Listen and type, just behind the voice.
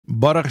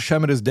Baruch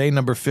Hashem, it is day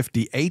number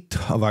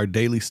 58 of our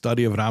daily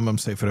study of Rambam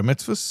Sefer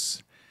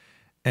HaMitzvos.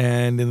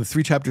 And in the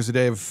 3 chapters a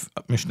day of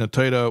Mishnah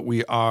Torah,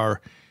 we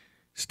are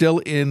still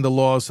in the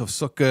laws of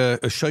Sukkah,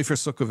 Sefer,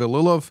 Sukkah,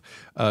 Lulav,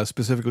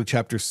 specifically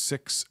chapters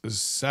 6,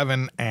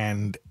 7,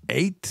 and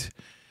 8.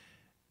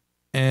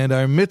 And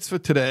our mitzvah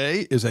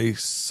today is a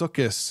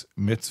Sukkos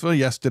mitzvah.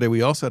 Yesterday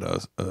we also had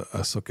a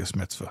Sukkos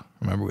mitzvah.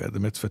 Remember, we had the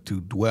mitzvah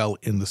to dwell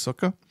in the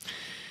Sukkah.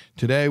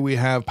 Today we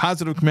have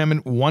Positive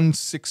Commandment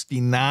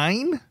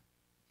 169.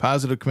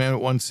 Positive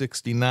Commandment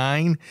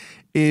 169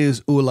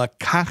 is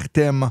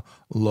Ulakachtem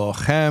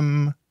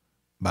lochem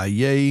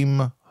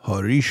bayim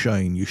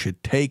harishain. You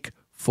should take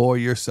for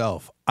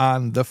yourself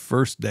on the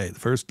first day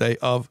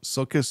of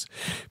Sukkot,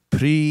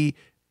 Pri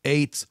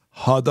Eitz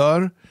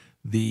Hadar,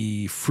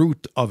 the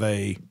fruit of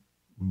a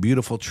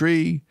beautiful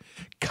tree,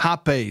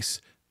 Kapes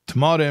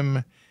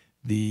Tmorim,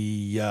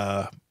 the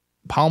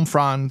palm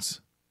fronds,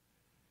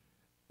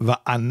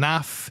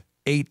 Va'anaf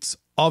Eitz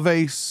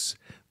Oves,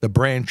 the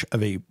branch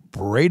of a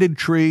braided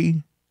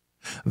tree,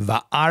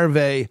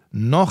 Va'arve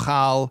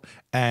Nochal,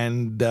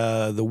 and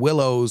the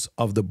willows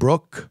of the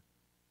brook.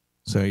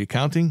 So are you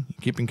counting? You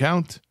keeping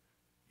count?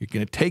 You're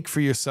going to take for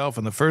yourself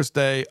on the first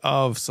day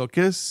of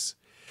Sukkot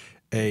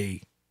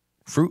a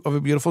fruit of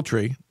a beautiful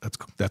tree.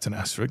 That's an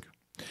esrog.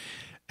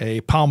 A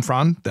palm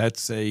frond.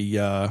 That's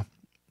a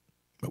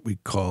what we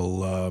call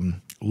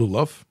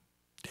lulav.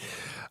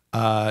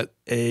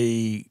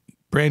 A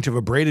branch of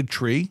a braided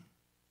tree.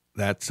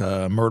 That's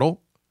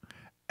myrtle.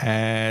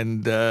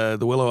 And the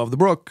willow of the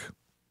brook.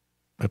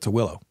 That's a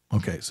willow.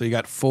 Okay, so you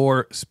got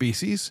 4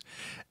 species.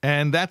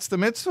 And that's the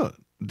mitzvah.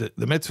 The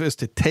mitzvah is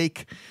to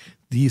take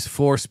these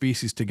 4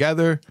 species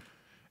together.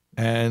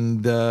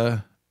 And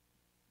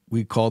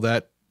we call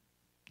that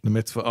the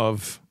mitzvah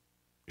of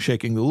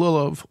shaking the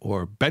lulav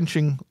or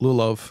benching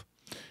lulav.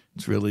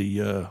 It's really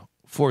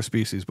 4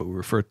 species, but we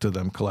refer to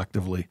them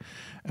collectively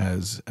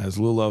as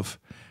lulav.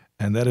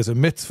 And that is a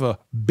mitzvah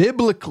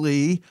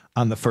biblically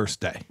on the first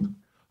day.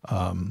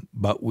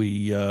 But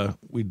we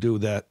do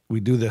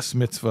this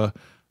mitzvah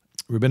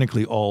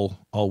rabbinically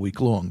all week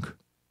long.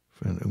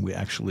 And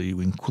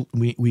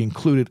we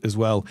include it as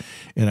well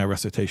in our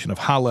recitation of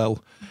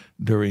Hallel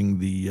during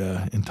the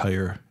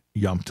entire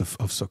Yom Tov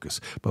of Sukkot.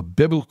 But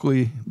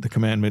biblically, the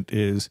commandment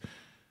is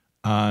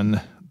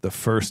on the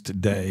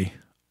first day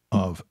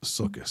of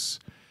Sukkot.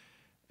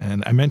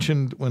 And I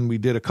mentioned when we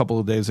did a couple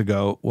of days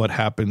ago what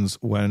happens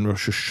when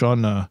Rosh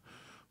Hashanah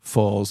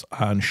falls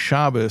on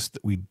Shabbos,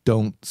 that we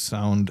don't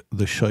sound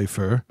the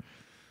shofar.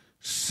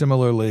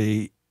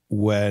 Similarly,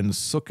 when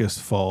Sukkot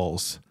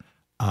falls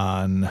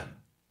on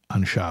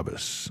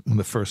Shabbos, when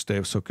the first day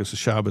of Sukkot is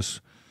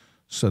Shabbos,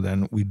 so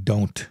then we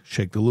don't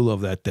shake the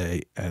lulav that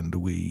day, and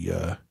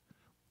the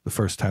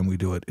first time we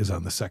do it is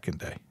on the second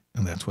day,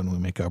 and that's when we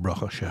make our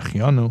bracha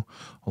shechianu,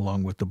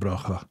 along with the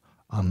bracha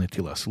on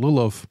netilas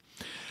lulav.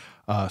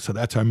 So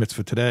that's our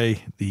mitzvah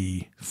today,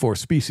 the 4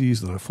 species,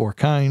 the 4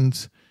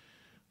 kinds,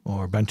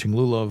 or benching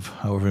lulav,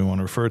 however you want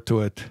to refer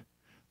to it.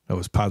 That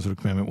was Positive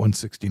Commandment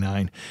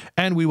 169,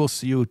 and we will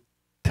see you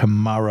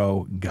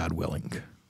tomorrow, God willing.